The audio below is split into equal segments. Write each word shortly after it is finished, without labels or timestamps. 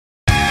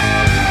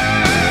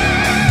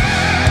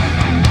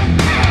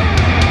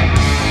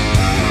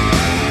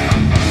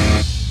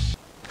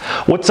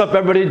What's up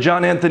everybody,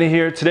 John Anthony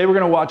here. Today we're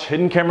going to watch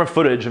hidden camera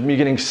footage of me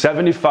getting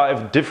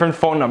 75 different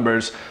phone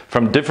numbers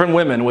from different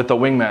women with a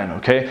wingman,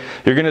 okay?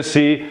 You're going to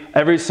see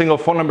every single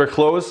phone number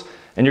close,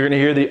 and you're going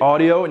to hear the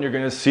audio, and you're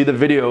going to see the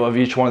video of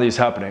each one of these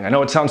happening. I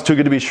know it sounds too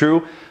good to be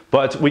true,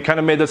 but we kind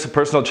of made this a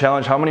personal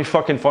challenge. How many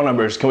fucking phone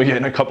numbers can we get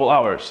in a couple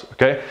hours,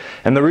 okay?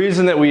 And the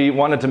reason that we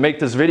wanted to make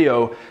this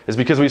video is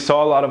because we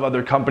saw a lot of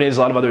other companies,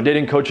 a lot of other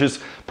dating coaches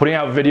putting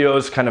out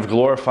videos kind of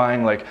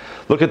glorifying, like,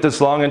 look at this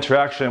long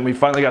interaction, we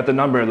finally got the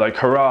number, like,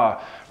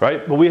 hurrah,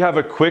 right? But we have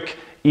a quick,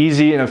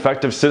 easy, and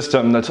effective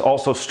system that's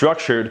also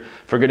structured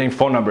for getting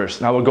phone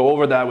numbers. Now we'll go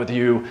over that with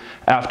you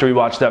after we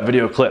watch that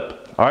video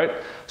clip, all right?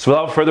 So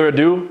without further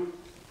ado,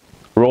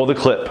 roll the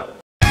clip.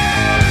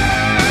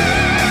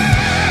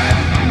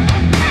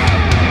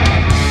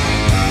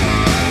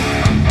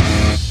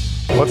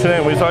 What's your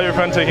name? We saw your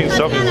friend taking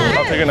selfies.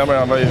 I'll take your number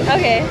and I'll invite you.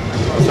 Okay.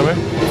 What's your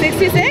number?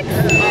 626?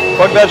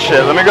 Fuck that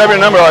shit. Let me grab your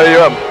number. I'll hit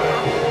you up.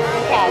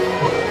 Okay.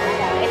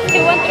 It's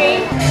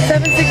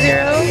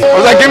 213-760. I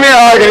was like, give me a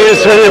hug and you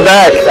just turn your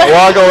back.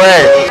 Walk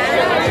away.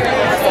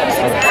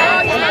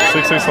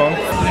 661.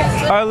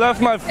 I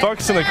left my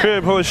fucks in the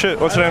crib. Holy shit.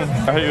 What's your name?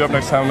 I'll hit you up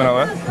next time I'm in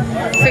LA.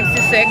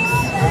 626.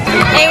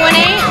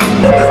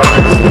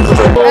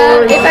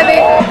 818.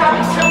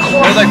 858.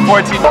 There's like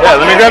 14. Yeah,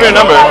 let me grab your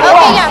number.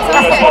 Okay, yeah,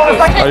 sounds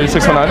good. Are you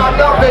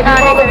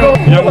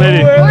 619? Young lady.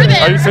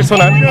 Are you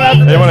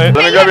 619? 818.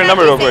 Let me grab your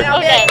number real quick.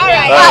 Okay,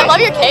 alright. I love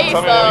your case,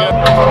 though.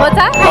 What's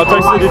that? I'll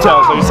text you the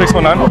details. Are you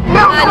 619?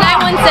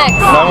 916.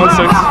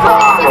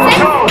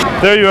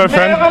 916. There you are,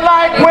 friend.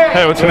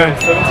 Hey, what's your name?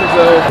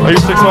 760. Are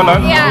you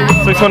 619? Yeah.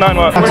 619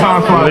 what?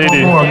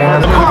 Lady. I'm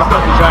gonna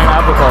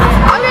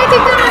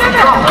take that number.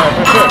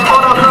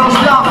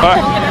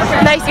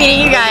 Alright. Nice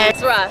meeting you guys.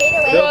 It's rough.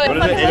 What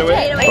is it?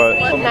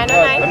 808?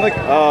 909. I'm like,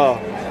 oh,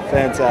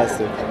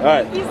 fantastic.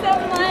 Alright. Thank you so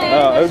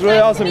much. It was really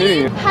awesome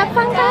meeting you. Have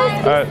fun,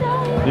 guys. Alright.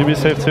 You be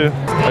safe too.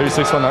 Are you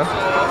 619?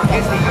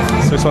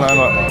 619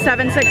 what?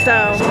 760.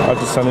 I'll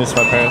just send these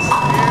to my parents.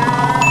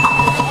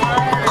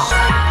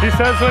 He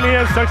says when he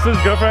has sex with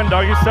his girlfriend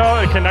doggy style,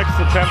 it connects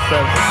to tramp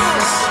stamps.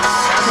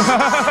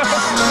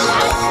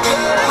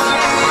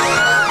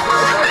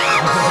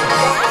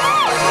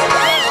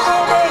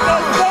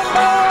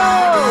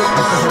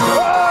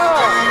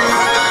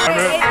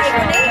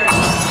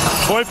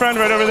 Boyfriend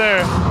right over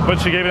there,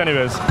 but she gave it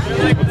anyways.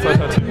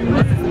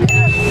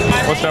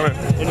 What's your number?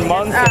 In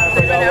months?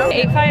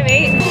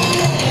 858.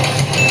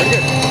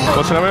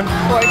 What's your number?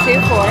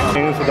 424.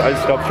 Things with the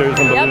ice sculptures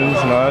and balloons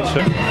and all that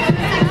shit.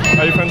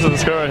 Are you friends with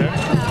this girl right here?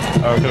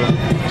 Oh, cool.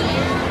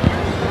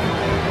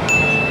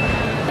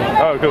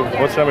 Oh, cool.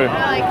 What's your number? I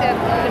like that.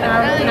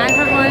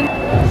 951.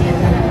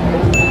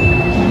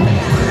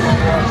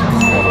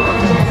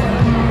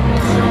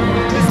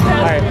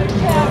 Alright.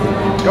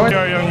 Go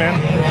ahead, young man.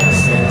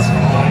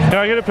 Can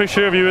I get a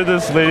picture of you with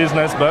this lady's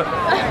nice butt?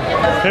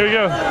 Here we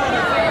go.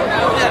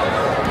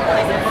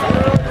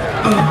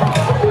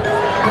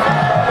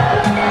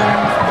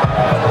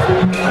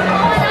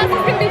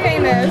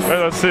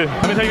 Alright, let's see.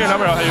 Let me take your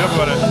number, I'll hit you up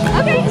about it.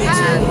 Okay,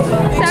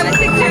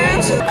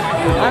 760.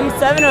 I'm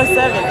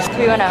 707.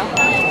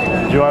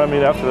 310. Do you want to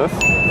meet after this?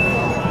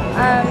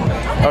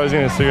 I was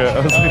getting a cigarette. I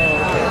was like...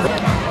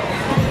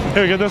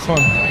 Here, get this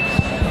one.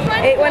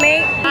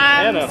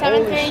 818.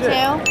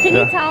 732. Can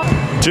you tell?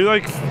 Do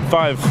like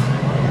 5.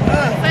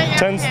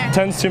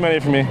 10's too many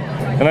for me.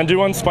 And then do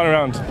one spun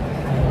around.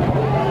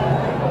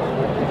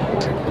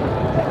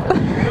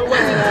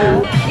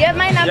 You have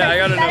my number. Yeah, I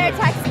got a better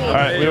number. text me.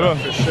 Alright, we will.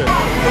 For sure.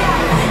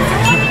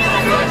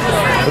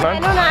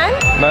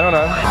 909.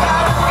 909.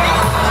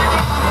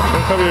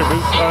 Don't cover your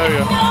boots. Oh, there you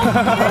go.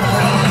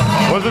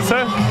 What does it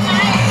say?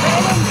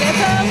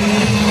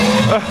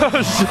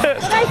 Oh shit.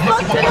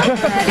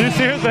 Do you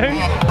see her thing?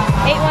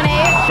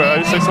 818. Bro, are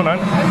you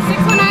 619?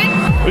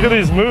 619. Look at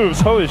these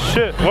moves. Holy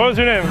shit. What was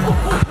your name?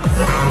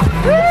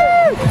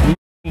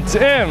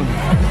 Damn.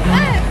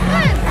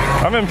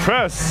 I'm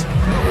impressed.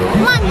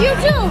 Come on, you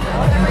too.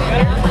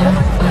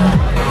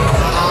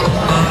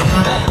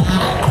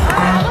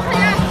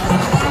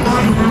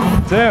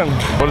 Damn.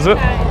 What is it?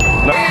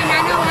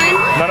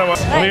 901. 901.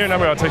 Let me hear your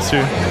number. I'll text you.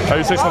 Are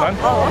you 619?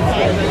 Oh,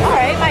 okay. All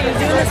right. Are you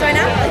doing this right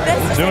now? Like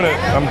this? Doing it.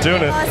 I'm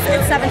doing it.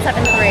 It's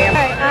 773. All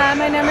right.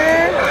 My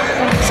number.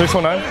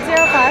 619?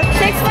 805.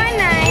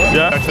 619.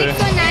 Yeah, actually.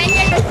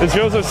 619. These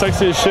girls are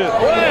sexy as shit.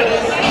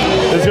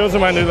 These girls are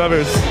my new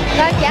lovers.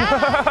 Fuck yeah.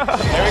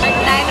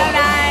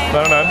 909.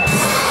 909.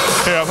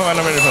 Here, I'll put my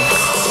number in your phone.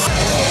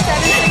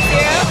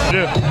 760.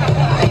 Yeah.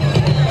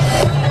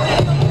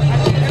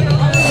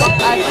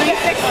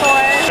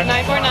 364.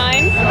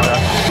 949.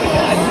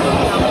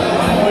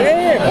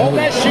 Yeah, hold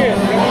that shit.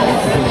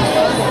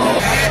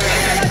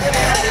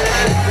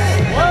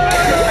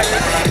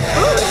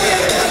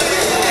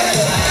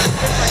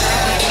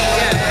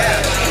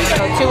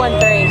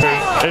 213.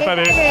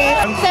 858.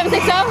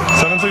 760.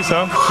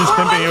 760. She's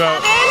pimping you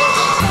out.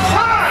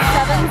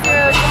 702.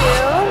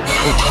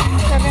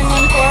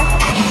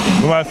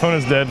 714. Well, my phone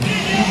is dead.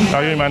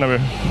 I'll give you my number.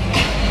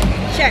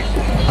 Sure.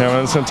 Yeah,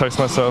 I'm just gonna text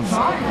myself.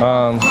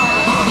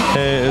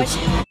 Hey, it's.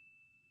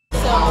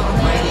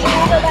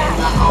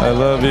 I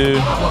love you.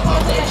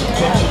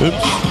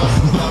 Oops.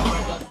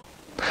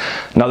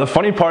 Now the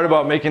funny part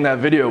about making that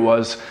video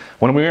was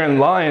when we were in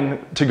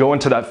line to go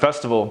into that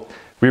festival,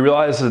 we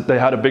realized that they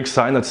had a big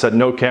sign that said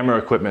no camera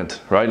equipment,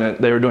 right? And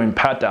they were doing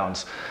pat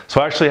downs. So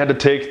I actually had to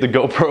take the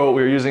GoPro,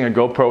 we were using a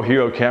GoPro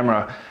Hero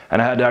camera,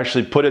 and I had to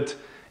actually put it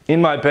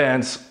in my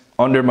pants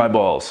under my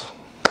balls.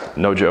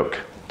 No joke,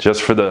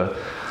 just for the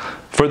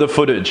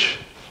footage.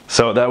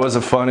 So that was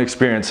a fun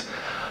experience.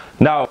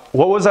 Now,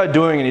 what was I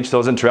doing in each of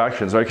those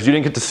interactions, right? Because you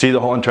didn't get to see the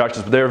whole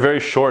interactions, but they were very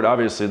short,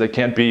 obviously. They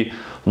can't be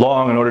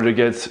long in order to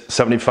get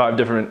 75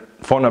 different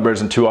phone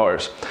numbers in 2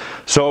 hours.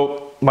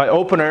 So my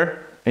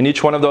opener in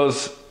each one of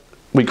those,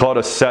 we call it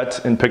a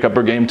set in pickup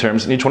or game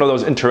terms, in each one of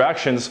those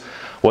interactions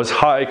was,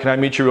 hi, can I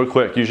meet you real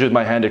quick? Usually with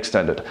my hand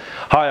extended.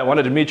 Hi, I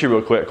wanted to meet you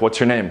real quick. What's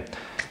your name?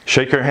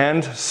 Shake her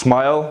hand,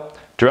 smile,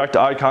 direct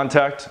eye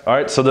contact. All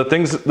right, so the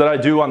things that I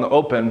do on the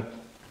open,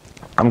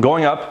 I'm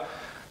going up,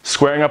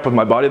 squaring up with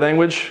my body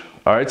language,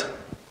 all right,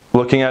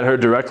 looking at her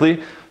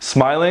directly,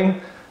 smiling,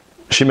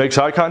 she makes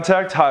eye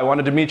contact, hi, I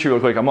wanted to meet you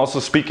real quick. I'm also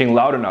speaking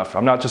loud enough.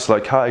 I'm not just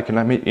like, hi, can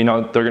I meet, you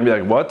know, they're gonna be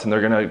like, what? And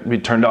they're gonna be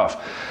turned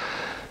off.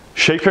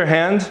 Shake her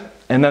hand,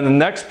 and then the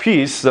next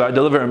piece that I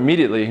deliver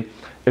immediately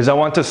is I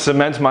want to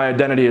cement my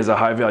identity as a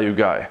high value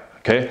guy,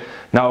 okay?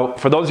 Now,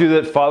 for those of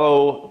you that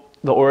follow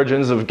the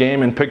origins of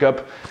game and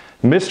pickup,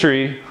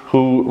 Mystery,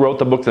 who wrote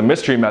the book The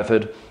Mystery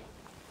Method,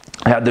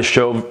 had this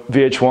show,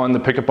 VH1, The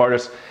Pickup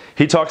Artist.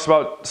 He talks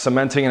about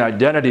cementing an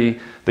identity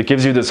that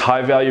gives you this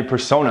high value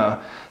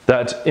persona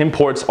that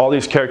imports all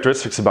these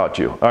characteristics about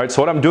you. All right,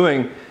 so what I'm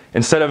doing,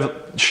 instead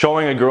of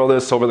showing a girl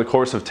this over the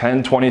course of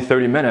 10, 20,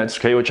 30 minutes,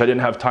 okay, which I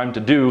didn't have time to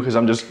do because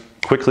I'm just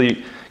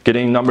quickly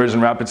getting numbers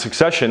in rapid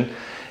succession,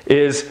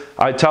 is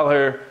I tell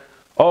her,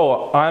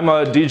 oh, I'm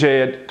a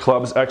DJ at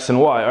clubs X and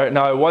Y. All right,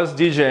 now I was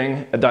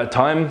DJing at that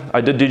time.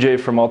 I did DJ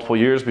for multiple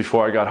years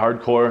before I got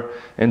hardcore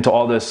into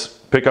all this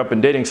pickup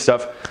and dating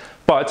stuff.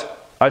 But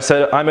I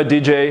said, I'm a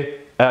DJ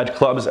at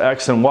clubs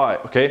X and Y,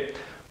 okay?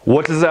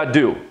 What does that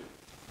do?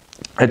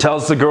 It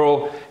tells the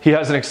girl he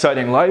has an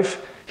exciting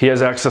life, he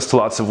has access to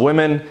lots of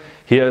women,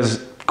 he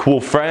has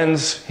cool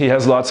friends, he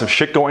has lots of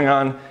shit going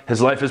on,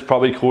 his life is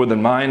probably cooler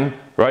than mine,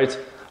 right?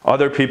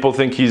 Other people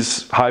think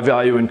he's high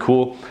value and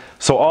cool.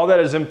 So all that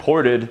is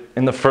imported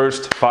in the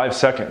first 5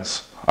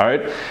 seconds, all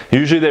right?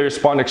 Usually they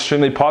respond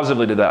extremely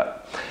positively to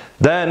that.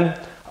 Then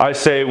I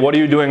say, what are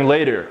you doing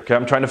later? Okay,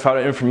 I'm trying to find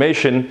out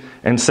information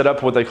and set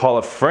up what they call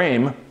a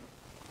frame,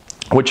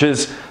 which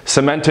is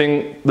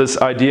cementing this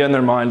idea in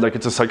their mind, like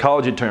it's a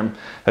psychology term.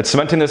 It's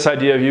cementing this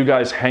idea of you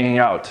guys hanging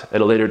out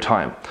at a later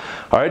time,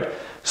 all right?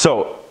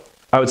 So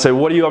I would say,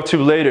 what are you up to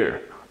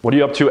later? What are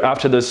you up to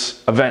after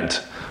this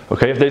event?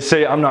 Okay, if they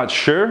say, I'm not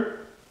sure,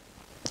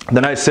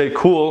 then I say,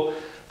 cool,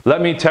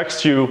 let me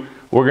text you,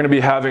 we're gonna be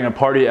having a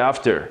party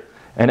after.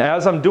 And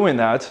as I'm doing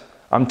that,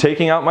 I'm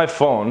taking out my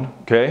phone,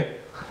 okay,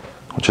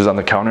 which is on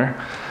the counter.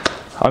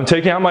 I'm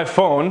taking out my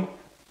phone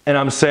and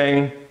I'm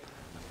saying,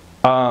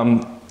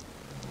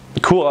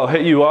 cool, I'll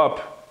hit you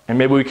up and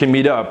maybe we can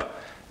meet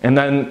up. And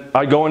then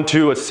I go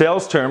into a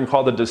sales term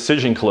called a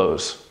decision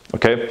close,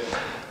 okay?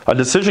 A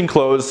decision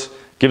close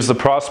gives the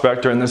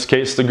prospect, or in this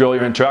case, the girl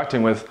you're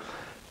interacting with,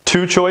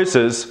 2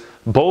 choices,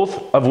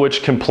 both of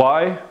which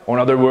comply, or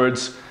in other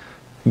words,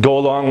 go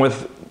along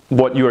with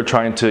what you are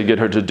trying to get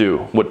her to do,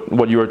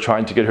 what you are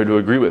trying to get her to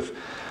agree with.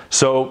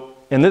 So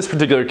in this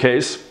particular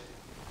case,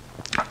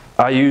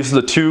 I use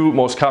the 2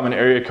 most common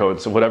area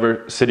codes of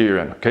whatever city you're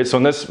in. Okay, so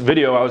in this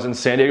video, I was in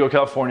San Diego,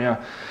 California.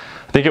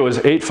 I think it was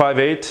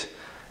 858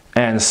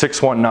 and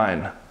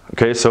 619.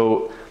 Okay,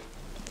 so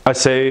I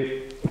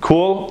say,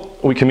 cool,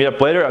 we can meet up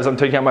later. As I'm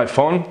taking out my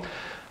phone,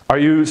 are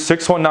you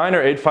 619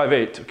 or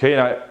 858? Okay,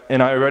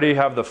 and I already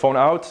have the phone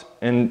out,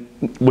 and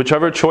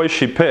whichever choice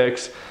she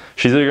picks,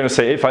 she's either gonna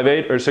say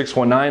 858 or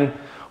 619,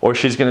 or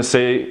she's gonna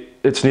say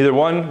it's neither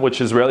one,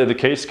 which is rarely the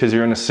case because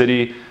you're in a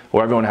city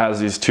where everyone has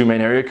these 2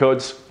 main area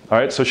codes. All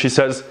right, so she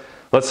says,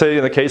 let's say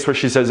in the case where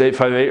she says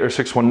 858 or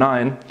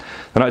 619,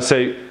 then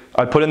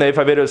I put in the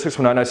 858 or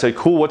 619, I say,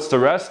 cool, what's the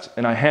rest?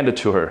 And I hand it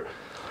to her.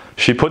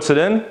 She puts it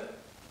in,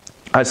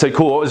 I say,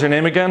 cool, what was your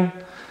name again?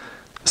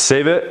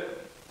 Save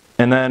it,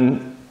 and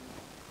then,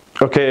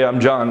 okay, I'm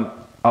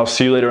John, I'll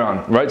see you later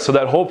on, right? So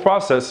that whole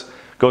process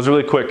goes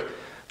really quick.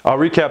 I'll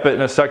recap it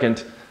in a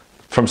second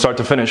from start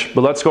to finish,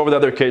 but let's go over the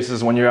other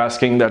cases when you're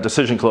asking that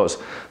decision close.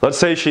 Let's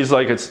say she's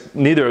like, it's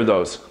neither of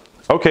those.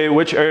 Okay,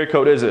 which area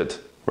code is it,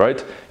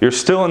 right? You're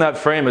still in that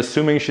frame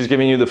assuming she's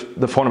giving you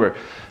the phone number.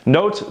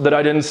 Note that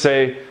I didn't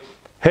say,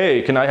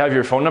 hey, can I have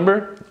your phone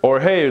number? Or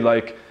hey,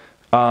 like,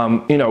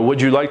 you know,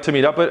 would you like to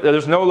meet up?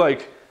 There's no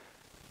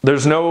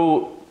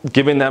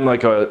giving them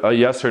like a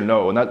yes or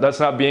no, and that's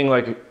not being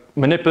like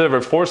manipulative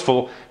or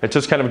forceful. It's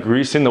just kind of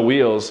greasing the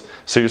wheels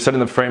so you're setting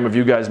the frame of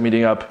you guys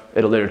meeting up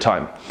at a later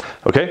time.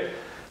 Okay,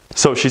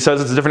 so she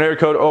says it's a different area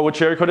code. Oh,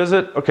 which area code is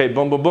it? Okay,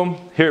 boom, boom, boom.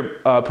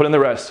 Here, put in the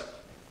rest.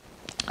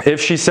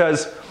 If she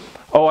says,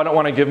 oh, I don't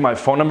want to give my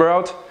phone number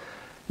out,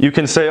 you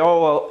can say,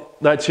 oh, well,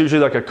 that's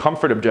usually like a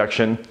comfort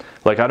objection.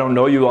 Like, I don't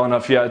know you well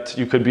enough yet.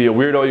 You could be a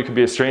weirdo, you could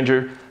be a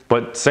stranger.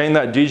 But saying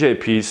that DJ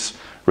piece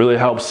really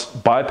helps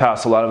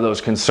bypass a lot of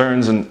those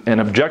concerns and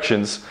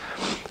objections.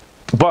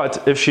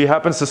 But if she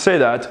happens to say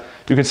that,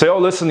 you can say, oh,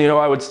 listen, you know,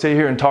 I would stay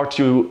here and talk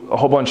to you a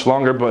whole bunch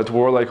longer, but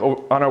we're like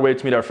on our way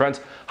to meet our friends.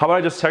 How about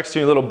I just text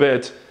you in a little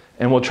bit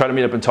and we'll try to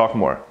meet up and talk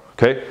more,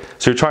 okay?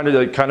 So you're trying to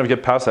like kind of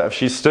get past that. If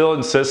she still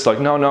insists like,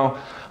 no,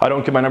 I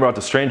don't give my number out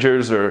to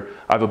strangers, or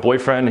I have a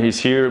boyfriend, he's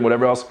here, and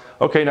whatever else,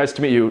 okay, nice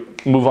to meet you,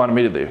 move on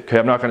immediately, okay?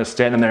 I'm not gonna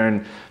stand in there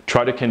and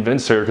try to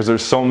convince her, because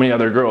there's so many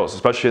other girls,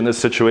 especially in this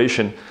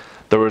situation,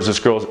 there was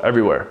just girls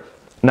everywhere.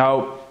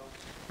 Now,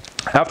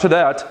 after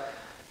that,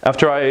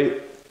 after I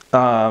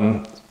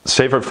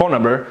save her phone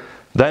number,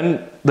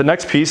 then the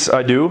next piece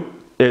I do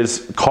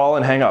is call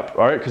and hang up,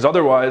 all right? Because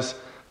otherwise,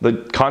 the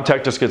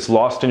contact just gets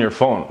lost in your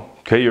phone,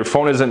 okay? Your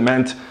phone isn't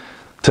meant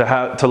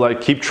to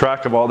like keep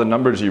track of all the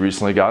numbers you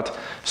recently got.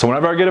 So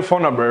whenever I get a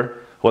phone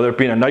number, whether it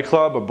be in a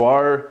nightclub, a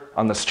bar,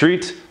 on the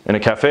street, in a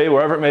cafe,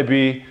 wherever it may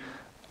be,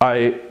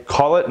 I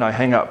call it and I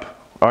hang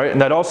up, all right? And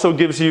that also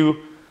gives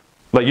you,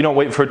 like, you don't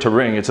wait for it to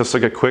ring. It's just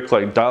like a quick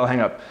like dial hang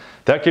up.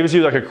 That gives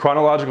you like a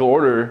chronological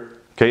order,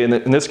 okay?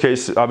 In this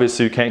case,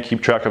 obviously you can't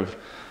keep track of,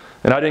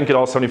 and I didn't get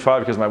all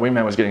 75 because my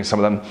wingman was getting some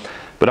of them,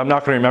 but I'm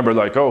not gonna remember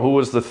like, oh, who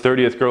was the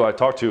 30th girl I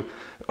talked to?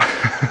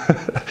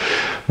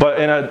 But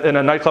in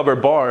a nightclub or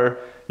bar,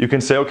 you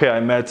can say, okay,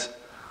 I met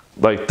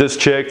like this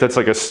chick that's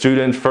like a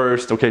student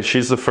first. Okay,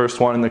 she's the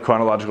first one in the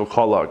chronological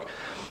call log.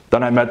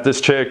 Then I met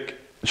this chick,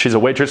 she's a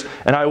waitress.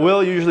 And I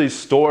will usually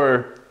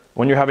store,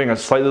 when you're having a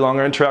slightly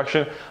longer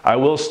interaction, I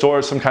will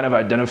store some kind of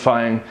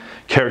identifying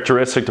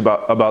characteristic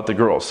about the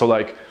girl. So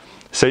like,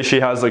 say she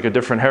has like a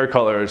different hair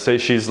color, or say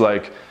she's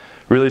like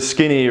really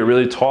skinny or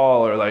really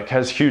tall, or like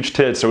has huge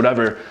tits or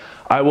whatever.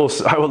 I will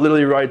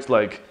literally write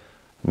like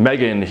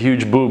Megan,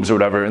 huge boobs or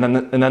whatever. And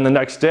then the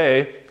next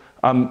day,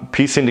 I'm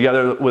piecing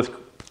together with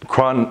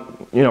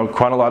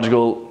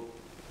chronological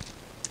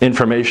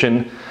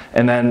information,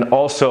 and then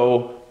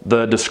also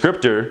the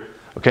descriptor,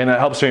 okay, and that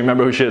helps me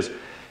remember who she is.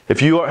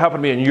 If you happen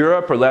to be in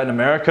Europe or Latin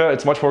America,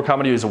 it's much more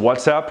common to use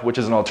WhatsApp, which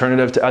is an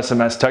alternative to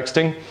SMS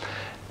texting.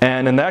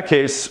 And in that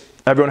case,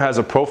 everyone has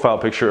a profile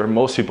picture, or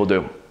most people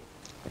do.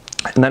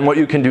 And then what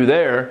you can do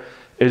there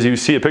is you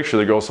see a picture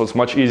of the girl, so it's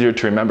much easier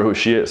to remember who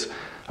she is,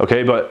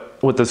 okay?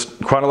 But with this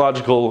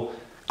chronological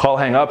call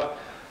hang up,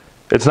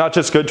 it's not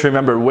just good to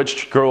remember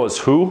which girl is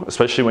who,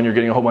 especially when you're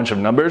getting a whole bunch of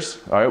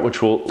numbers, all right,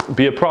 which will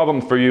be a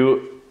problem for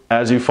you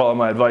as you follow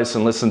my advice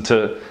and listen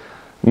to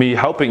me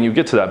helping you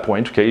get to that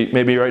point, okay?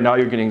 Maybe right now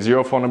you're getting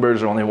 0 phone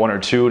numbers or only 1 or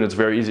 2, and it's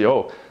very easy.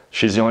 Oh,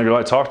 she's the only girl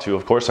I talk to,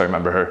 of course I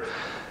remember her.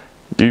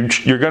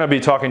 You're gonna be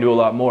talking to a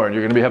lot more, and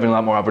you're gonna be having a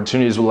lot more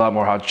opportunities with a lot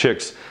more hot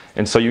chicks.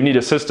 And so you need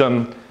a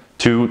system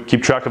to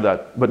keep track of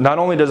that. But not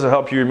only does it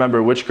help you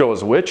remember which girl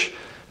is which,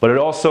 but it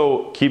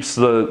also keeps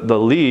the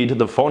lead,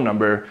 the phone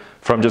number,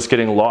 from just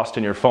getting lost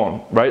in your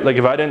phone, right? Like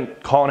if I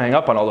didn't call and hang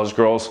up on all those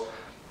girls,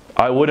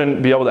 I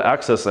wouldn't be able to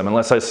access them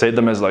unless I saved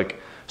them as like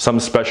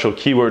some special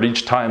keyword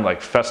each time, like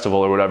festival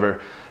or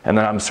whatever, and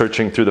then I'm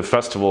searching through the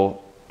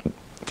festival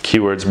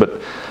keywords.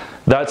 But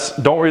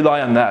don't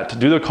rely on that.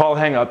 Do the call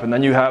hang up, and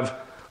then you have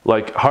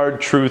like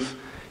hard truth.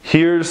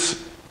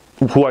 Here's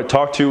who I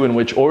talked to, in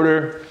which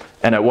order,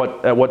 and at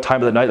what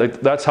time of the night.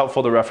 Like that's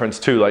helpful to reference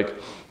too. Like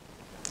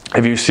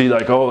if you see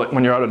like, oh,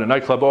 when you're out at a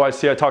nightclub, oh, I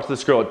see I talked to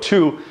this girl at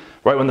 2,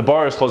 right when the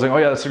bar is closing. Oh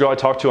yeah, that's the girl I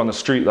talked to on the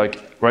street,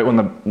 like right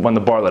when the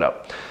bar lit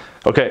up.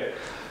 Okay,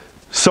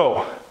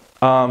 so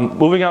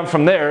moving on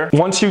from there,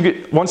 once you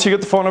get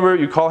the phone number,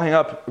 you call, hang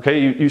up, okay,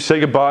 you say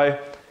goodbye,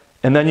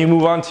 and then you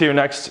move on to your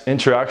next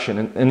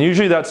interaction. And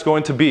usually that's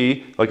going to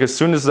be, like as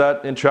soon as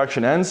that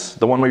interaction ends,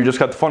 the one where you just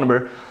got the phone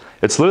number,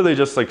 it's literally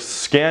just like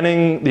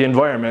scanning the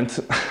environment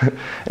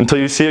until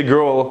you see a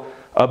girl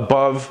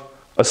above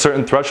a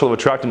certain threshold of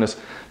attractiveness.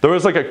 There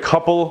was like a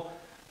couple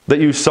that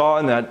you saw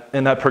in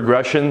that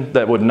progression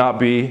that would not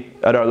be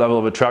at our level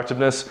of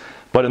attractiveness,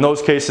 but in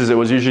those cases it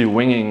was usually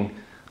winging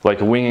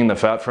the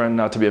fat friend,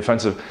 not to be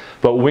offensive,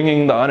 but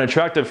winging the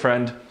unattractive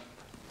friend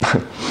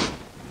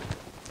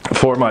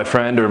for my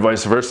friend, or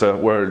vice versa,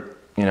 where,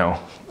 you know,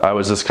 I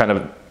was just kind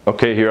of,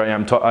 okay, here I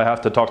am, I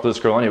have to talk to this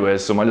girl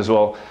anyways, so might as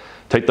well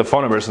take the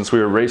phone number since we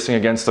were racing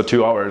against the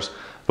 2 hours.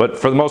 But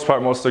for the most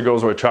part, most of the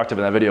girls were attractive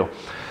in that video.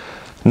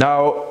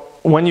 Now,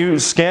 when you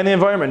scan the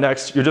environment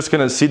next, you're just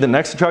gonna see the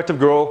next attractive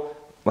girl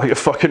like a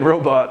fucking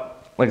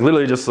robot. Like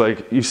literally just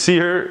like, you see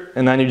her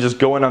and then you just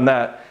go in on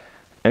that.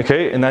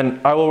 Okay, and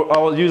then I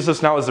will use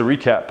this now as a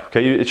recap.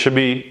 Okay, it should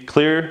be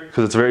clear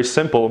because it's very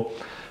simple,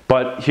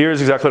 but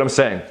here's exactly what I'm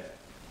saying.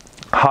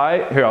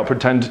 Hi, here I'll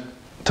pretend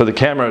to the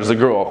camera as the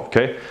girl,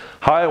 okay?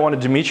 Hi, I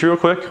wanted to meet you real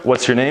quick.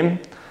 What's your name?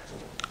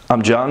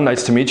 I'm John,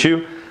 nice to meet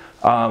you.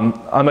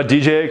 I'm a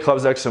DJ at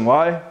Clubs X and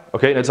Y,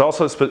 okay? And it's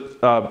also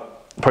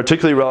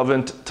particularly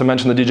relevant to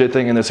mention the DJ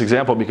thing in this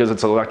example because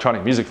it's an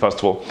electronic music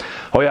festival.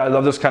 Oh yeah, I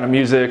love this kind of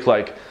music,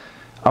 like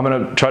I'm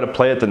gonna try to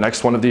play at the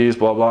next one of these,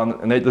 blah, blah,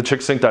 and the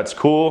chicks think that's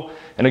cool.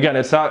 And again,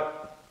 it's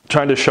not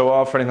trying to show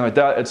off or anything like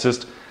that, it's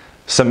just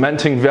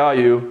cementing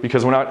value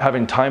because we're not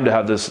having time to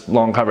have this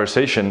long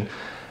conversation.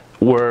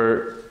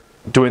 We're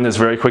doing this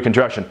very quick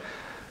interaction.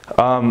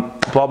 Blah,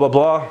 blah,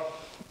 blah.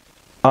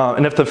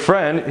 And if the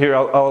friend, here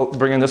I'll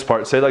bring in this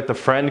part, say like the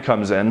friend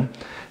comes in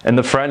and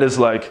the friend is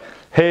like,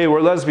 hey,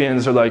 we're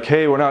lesbians, or like,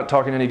 hey, we're not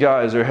talking to any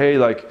guys, or hey,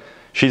 like,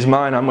 she's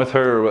mine, I'm with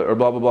her, or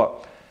blah, blah,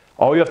 blah.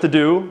 All you have to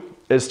do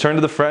is turn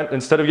to the friend,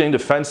 instead of getting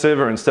defensive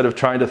or instead of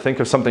trying to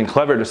think of something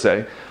clever to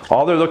say,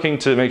 all they're looking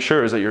to make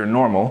sure is that you're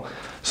normal.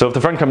 So if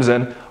the friend comes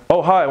in,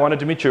 oh, hi, I wanted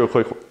to meet you real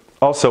quick.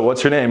 Also,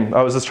 what's your name?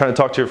 I was just trying to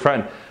talk to your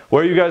friend.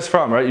 Where are you guys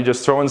from, right? You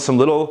just throw in some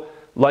little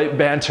light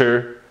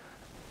banter,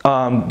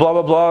 blah,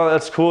 blah, blah,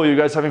 that's cool, you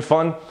guys having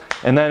fun?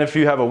 And then if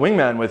you have a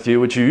wingman with you,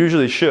 which you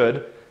usually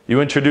should, you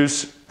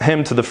introduce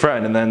him to the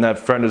friend, and then that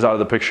friend is out of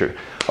the picture.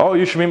 Oh,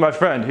 you should meet my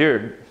friend,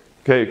 here.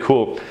 Okay,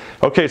 cool.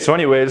 Okay, so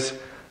anyways,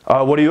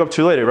 what are you up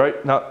to later,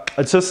 right? Now,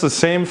 it's just the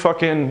same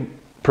fucking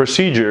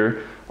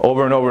procedure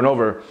over and over and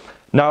over.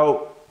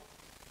 Now,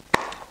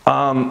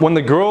 when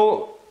the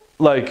girl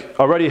like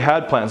already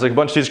had plans, like a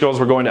bunch of these girls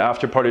were going to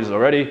after parties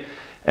already,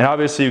 and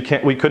obviously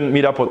we couldn't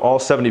meet up with all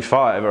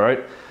 75, all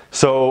right?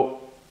 So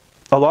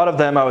a lot of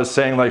them I was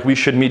saying like we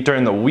should meet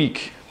during the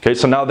week. Okay,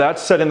 so now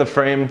that's set in the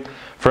frame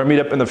for a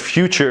meetup in the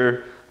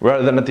future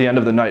rather than at the end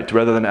of the night,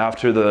 rather than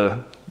after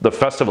the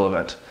festival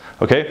event,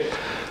 okay?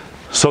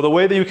 So the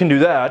way that you can do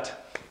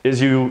that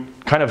is you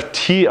kind of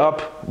tee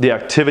up the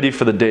activity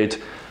for the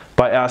date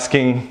by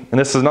asking, and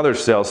this is another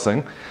sales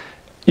thing,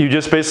 you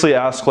just basically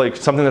ask like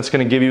something that's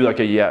gonna give you like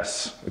a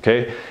yes,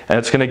 okay? And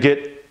it's gonna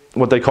get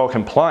what they call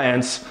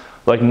compliance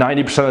like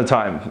 90% of the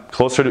time,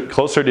 closer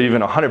to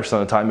even 100% of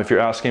the time if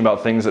you're asking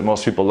about things that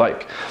most people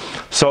like.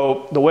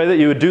 So the way that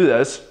you would do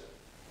this,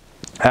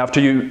 after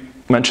you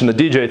mention the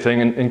DJ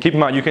thing, and keep in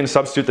mind you can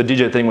substitute the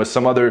DJ thing with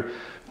some other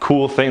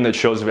cool thing that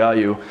shows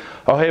value.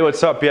 Oh, hey,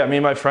 what's up? Yeah, me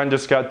and my friend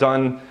just got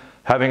done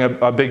having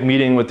a big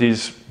meeting with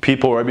these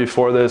people right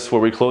before this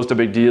where we closed a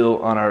big deal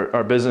on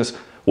our business.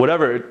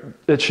 Whatever,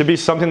 it should be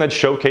something that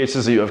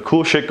showcases that you have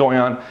cool shit going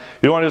on. You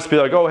don't want to just be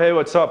like, oh, hey,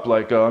 what's up?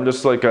 Like, I'm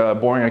just like a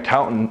boring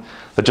accountant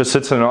that just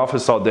sits in an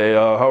office all day.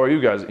 How are you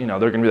guys? You know,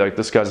 they're gonna be like,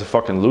 this guy's a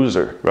fucking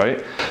loser,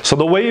 right? So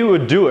the way you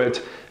would do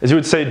it is you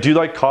would say, do you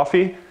like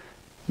coffee?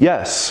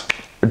 Yes.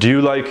 Do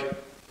you like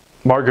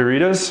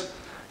margaritas?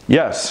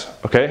 Yes,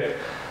 okay?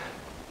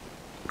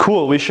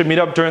 Cool, we should meet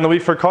up during the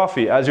week for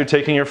coffee as you're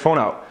taking your phone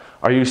out.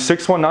 Are you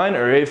 619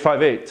 or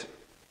 858?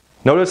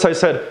 Notice I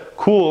said,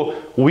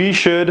 cool, we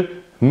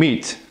should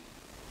meet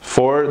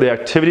for the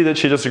activity that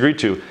she just agreed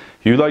to.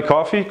 You like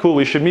coffee? Cool,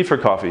 we should meet for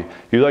coffee.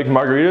 You like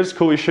margaritas?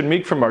 Cool, we should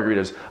meet for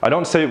margaritas. I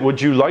don't say,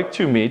 would you like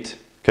to meet?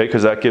 Okay,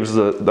 because that gives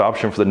the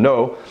option for the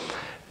no.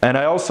 And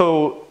I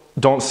also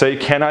don't say,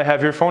 can I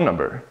have your phone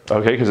number?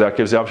 Okay, because that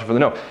gives the option for the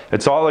no.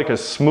 It's all like a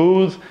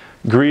smooth,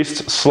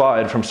 greased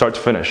slide from start to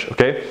finish,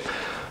 okay?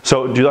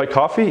 So, do you like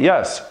coffee?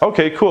 Yes.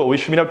 Okay, cool, we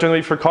should meet up during the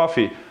week for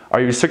coffee.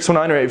 Are you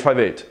 619 or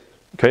 858?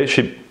 Okay,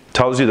 she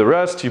tells you the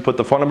rest, you put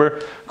the phone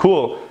number,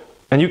 cool.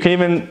 And you can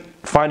even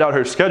find out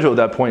her schedule at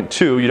that point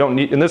too. You don't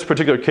need, in this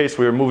particular case,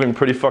 we were moving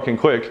pretty fucking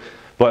quick,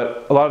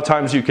 but a lot of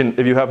times you can,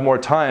 if you have more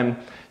time,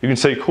 you can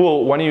say,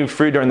 cool, when are you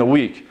free during the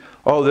week?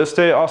 Oh, this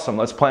day? Awesome,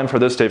 let's plan for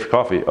this day for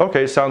coffee.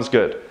 Okay, sounds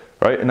good,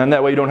 right? And then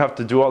that way you don't have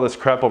to do all this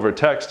crap over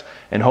text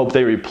and hope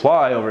they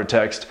reply over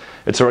text.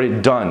 It's already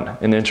done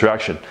in the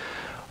interaction.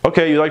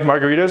 Okay, you like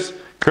margaritas?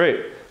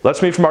 Great,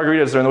 let's meet for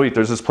margaritas during the week.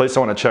 There's this place I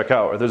want to check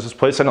out, or there's this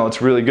place I know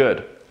it's really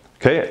good.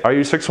 Okay, are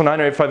you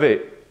 619 or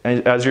 858?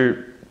 And as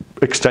you're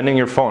extending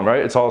your phone,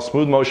 right? It's all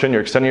smooth motion,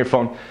 you're extending your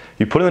phone.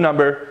 You put in the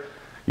number,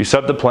 you set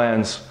up the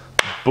plans,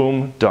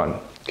 boom, done.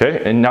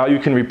 Okay, and now you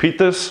can repeat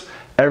this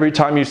every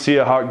time you see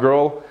a hot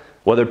girl,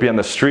 whether it be on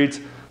the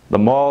street, the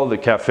mall, the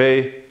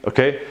cafe,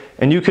 okay?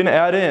 And you can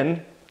add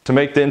in, to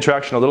make the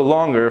interaction a little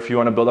longer, if you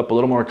want to build up a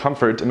little more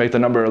comfort, to make the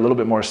number a little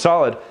bit more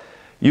solid,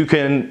 you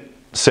can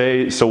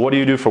say, so what do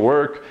you do for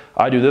work?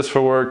 I do this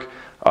for work.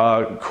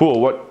 Cool,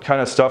 what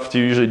kind of stuff do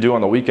you usually do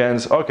on the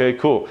weekends? Okay,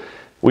 cool.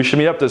 We should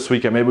meet up this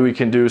weekend. Maybe we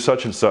can do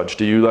such and such.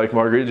 Do you like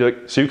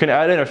margaritas? So you can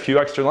add in a few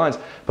extra lines,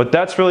 but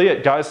that's really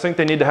it. Guys think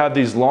they need to have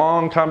these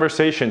long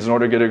conversations in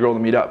order to get a girl to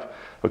meet up,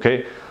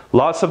 okay?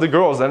 Lots of the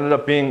girls ended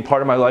up being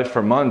part of my life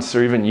for months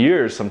or even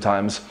years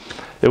sometimes.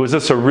 It was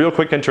just a real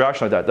quick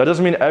interaction like that. That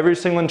doesn't mean every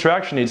single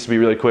interaction needs to be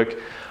really quick.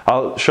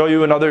 I'll show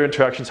you in other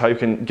interactions how you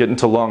can get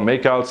into long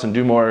makeouts and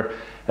do more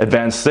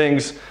advanced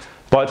things.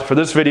 But for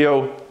this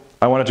video,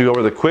 I wanted to go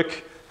over the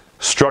quick,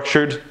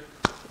 structured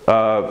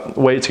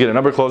way to get a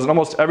number closed. And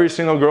almost every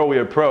single girl we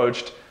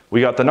approached,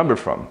 we got the number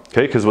from,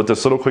 okay? Because with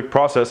this little quick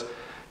process,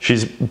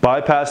 she's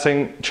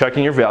bypassing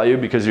checking your value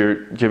because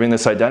you're giving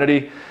this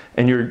identity,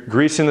 and you're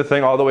greasing the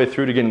thing all the way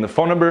through to getting the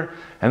phone number,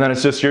 and then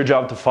it's just your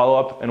job to follow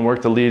up and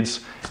work the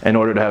leads in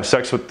order to have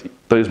sex with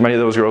as many of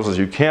those girls as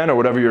you can, or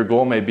whatever your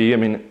goal may be. I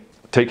mean,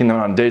 taking them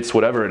on dates,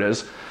 whatever it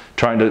is,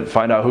 trying to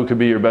find out who could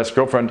be your best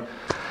girlfriend.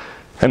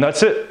 And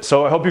that's it.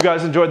 So I hope you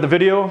guys enjoyed the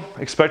video.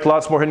 Expect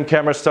lots more hidden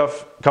camera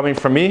stuff coming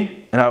from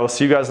me, and I will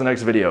see you guys in the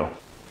next video.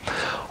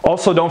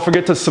 Also, don't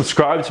forget to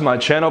subscribe to my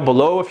channel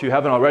below if you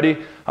haven't already.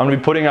 I'm gonna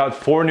be putting out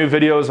 4 new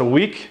videos a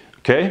week,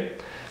 okay?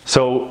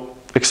 So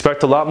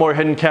expect a lot more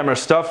hidden camera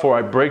stuff where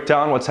I break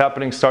down what's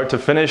happening start to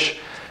finish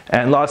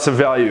and lots of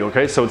value,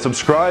 okay? So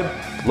subscribe,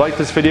 like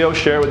this video,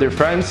 share it with your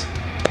friends,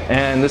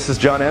 and this is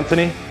John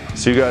Anthony.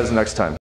 See you guys next time.